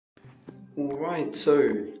Alright,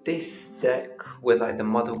 so this deck with like the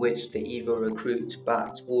Mother Witch, the Evil Recruit,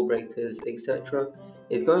 Bats, Wall Breakers, etc.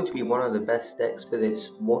 is going to be one of the best decks for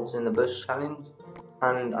this What's in the Bush challenge.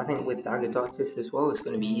 And I think with Daggerdartis as well, it's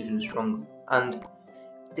going to be even stronger. And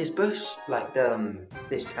this bush, like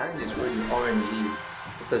this challenge is really RNG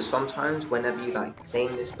because sometimes whenever you like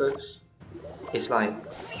claim this bush, it's like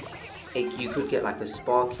you could get like a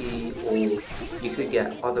Sparky, or you could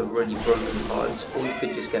get other really broken cards, or you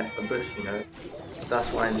could just get a bush, you know. That's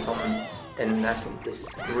why in essence, it's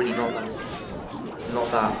really not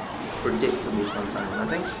that predictable sometimes. I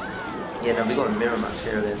think, yeah, no, we got a mirror match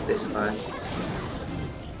here against this guy.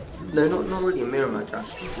 No, not really a mirror match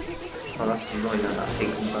actually. Oh, that's annoying that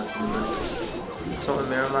takes him back in the bush. It's not a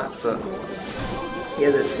mirror match, but he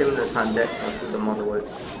has a similar time deck with the Mother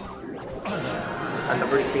Witch. And I've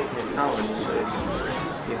already taken his tower, so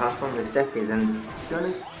you how strong this deck is. And to be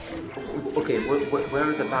honest, okay, where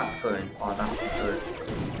are the bats going? Oh, that's good.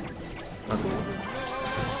 Okay.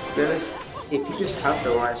 To be honest, if you just have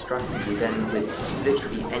the right strategy, then with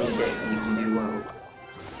literally any deck you can do well.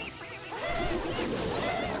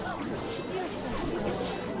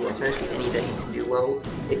 Yeah, essentially any deck you can do well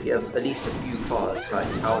if you have at least a few cards, like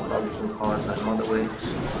power targeting cards like Mother Witch,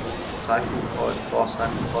 cycle cards, boss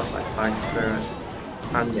cycle cards like Ice Spirit.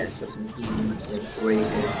 And yeah, so some easy mistakes really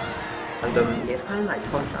good. And it's kind of like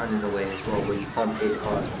touchdown in a way as well, where you can't place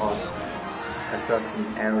cards past a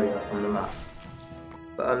certain area on the map.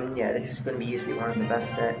 But yeah, this is going to be usually one of the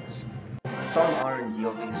best decks. Some RNG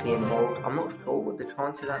obviously involved. I'm not sure what the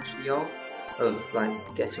chances actually are of like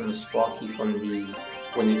getting a Sparky from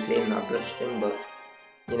when you claim that bush thing, but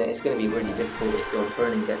you know, it's going to be really difficult if your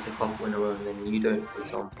opponent gets a couple in a row and then you don't, for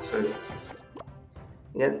example. So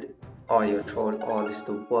yeah. Oh, you're trolled. Oh, this is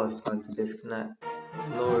the worst time to disconnect.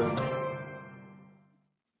 No.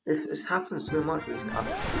 This happens so much recently. I've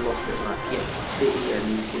lost it, like, yeah,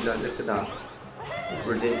 look at that. It's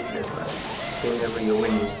ridiculous, man. Whenever you're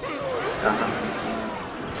winning, that happens.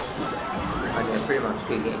 And yeah, pretty much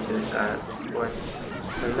good game to this guy at this point.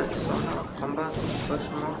 And let's somehow come back,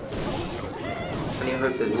 question mark. And I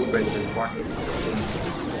hope there's wall breakers, why it's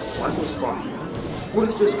why is this Sparky? What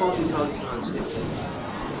is this Sparky targeting onto?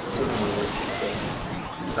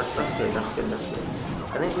 That's good.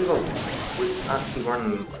 I think we're actually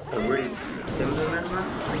running a really similar mirror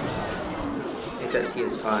match, except he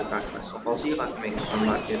has firecracker, so I'll see if I can make a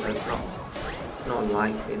comeback here, but it's not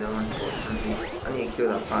likely though, unfortunately. I need to kill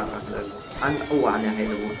that firecracker level. And oh, and I hate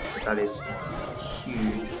the water, that is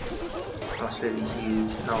huge. Absolutely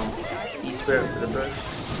huge. Now, E-Spirit for the bush.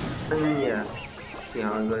 And then yeah, see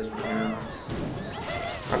how it goes from here.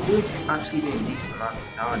 I'm actually doing decent amounts of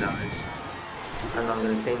tower damage, and I'm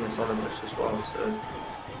going to claim this other bush as well, so...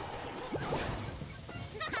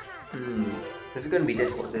 This is going to be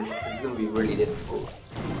difficult, this is going to be really difficult.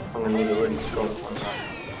 I'm going to need a really strong contact.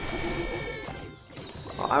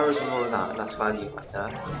 Oh, arrows and all of that, that's value right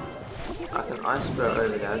there. I can Ice Spirit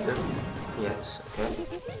over there, yes, okay.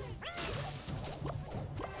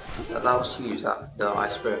 That was huge, that the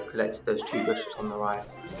Ice Spirit collected those two bushes on the right.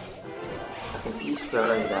 I can E-Spirit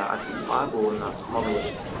over there, I can Fireball on that Mother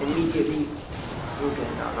Witch immediately. We'll get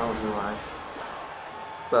that was alright.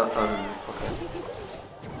 But, okay.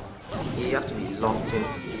 You have to be locked in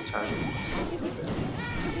for these challenges.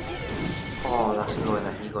 Oh, that's annoying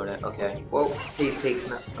that he got it. Okay, well, he's taking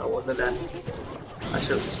that. I wasn't there. I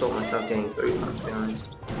should have stopped myself getting 3 times, to be honest.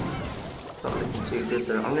 Not looking too good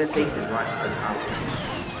though. I'm going to take his right side out.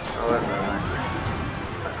 However,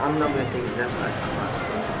 I'm not going to take his left side out.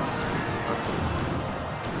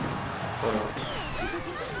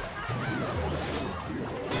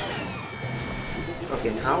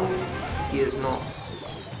 Okay, how he is not...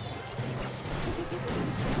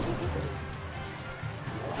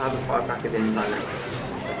 How the firecracker didn't land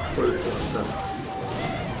crucial stuff.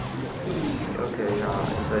 Okay,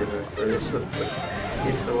 it's over. So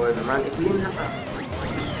it's so over, man. If we didn't have that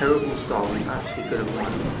terrible start, we actually could have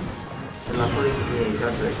won. And that's not even me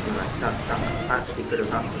exaggerating, like that actually could have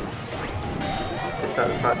happened. Despite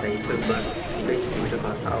the fact that he basically took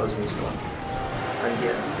our towers and stuff. And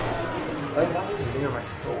yeah. Oh, that was a mirror match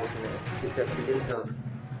before, wasn't it? Except he didn't have...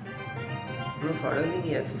 I'm not sure, I don't think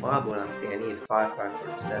he had Fireball actually, and he had Firecracker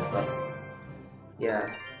instead, but... Yeah.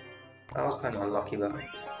 That was kind of unlucky, but...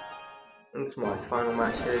 It's my final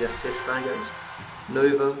match here against this guy against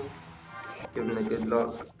Nova. Give him a good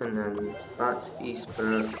luck, and then Bat,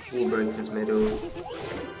 E-Spirit, Wall Breakers middle.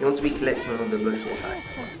 He wants to be collecting all the bush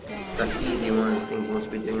attacks. That's easily one of the things he wants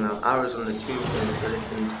to be doing now. Arrows on the tombstone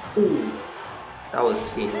skeletons. Ooh! That was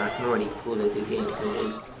clean, I can already call it the game.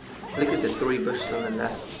 Look at the 3 bushes on the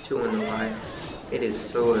left, 2 on the right. It is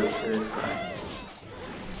so over for this guy.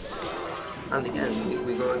 And again,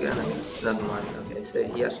 we go again, I guess. Never mind. Okay, so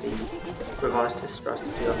he actually revised his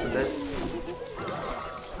strategy up a bit.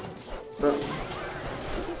 But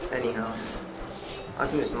anyhow, I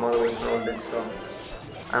can just model with all this stuff.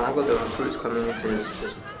 And I've got the recruits coming in to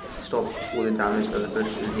just stop all the damage that the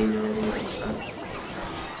Bush is dealing anyway, so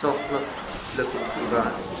it's not looking too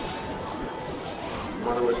bad.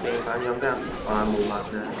 Model was being bad, I'm down to Fireball back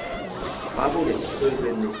there. Fireball is so good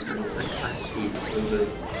in this team, like actually it's so good.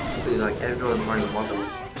 Because like everyone's running model,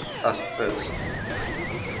 us first.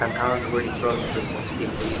 And Aaron's really strong because once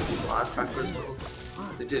people use the fire tracker as well.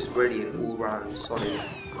 They're just really an all-round solid.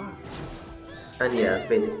 And yeah, it's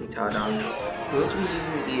basically tied down. We're also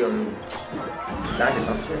using the dagger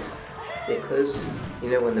duchess because you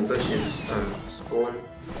know when the bushes spawn.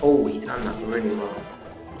 Oh, he timed that really well.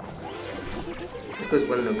 Because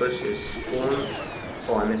when the bushes spawn,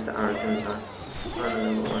 oh, I missed the arrow, didn't I? I don't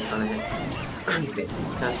know what I was trying to hit. Okay,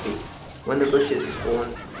 can't speak. When the bushes spawn,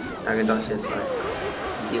 dagger duchess like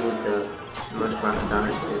deals the most amount of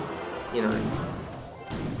damage to, you know.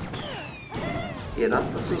 Yeah,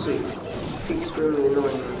 that's also extremely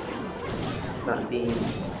annoying that the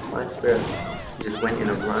my spirit just went in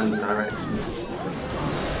a random direction.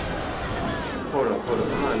 Hold on,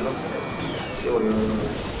 I lost it. Yo.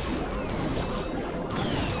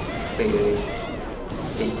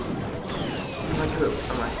 Wait.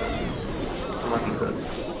 I might be good.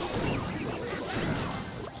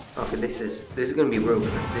 Okay, this is gonna be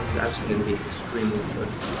broken. This is actually gonna be extremely good.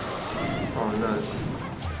 Oh no.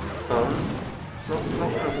 Oh. Not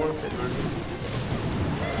what I wanted, really.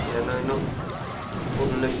 Yeah, no,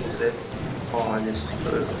 wasn't looking for this. Oh, I just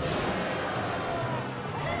screwed.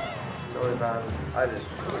 Sorry, man, I just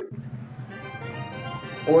screwed.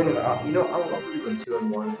 Or anyway, you know, I'll probably go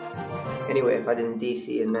 2-1. Anyway, if I didn't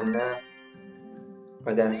DC and then there,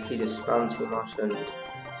 I guess he just spammed too much and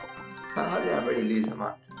how did I really lose that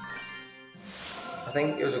match? I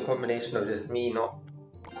think it was a combination of just me not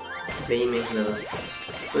claiming the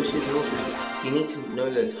bushes and also you need to know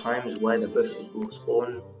the times where the bushes will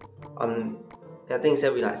spawn. I think it's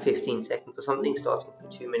every like 15 seconds or something, starting from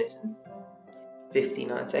 2 minutes and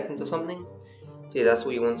 59 seconds or something. So yeah, that's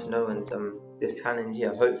all you want to know. And this challenge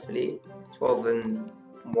here, hopefully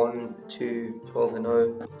 12-1 to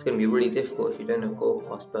 12-0. It's going to be really difficult if you don't know goal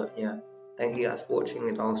pass, but yeah, thank you guys for watching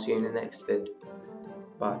and I'll see you in the next vid.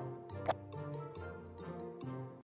 Bye.